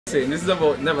saying this is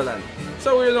about Neverland.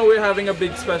 So you know we're having a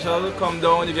big special. Come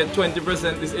down, you get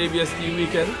 20% this ABST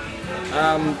weekend.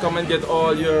 Come and get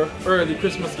all your early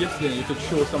Christmas gifts. Then you could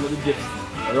show some of the gifts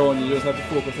around you. You just have to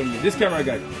focus on me. This camera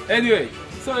guy. Anyway,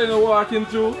 so you know walking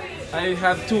through, I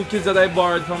have 2 kids that I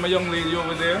borrowed from a young lady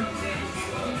over there.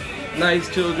 Nice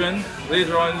children.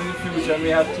 Later on in the future, I may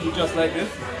have 2 just like this.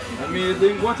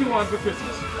 Amazing. What you want for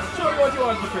Christmas? Show me what you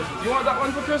want for Christmas. You want that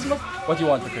one for Christmas? What you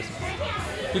want for Christmas?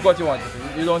 Pick what you want.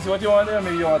 You don't see what you want there?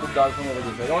 Maybe you want a doll from over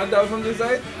this side. You want a doll from this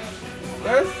side?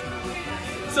 Yes?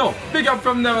 So, big up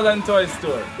from Neverland Toy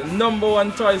Store, the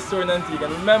 #1 toy store in Antigua.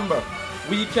 And remember,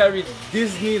 we carry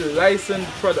Disney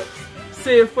licensed products.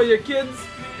 Safe for your kids.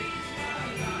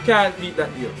 Can't beat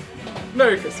that deal.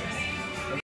 Merry Christmas.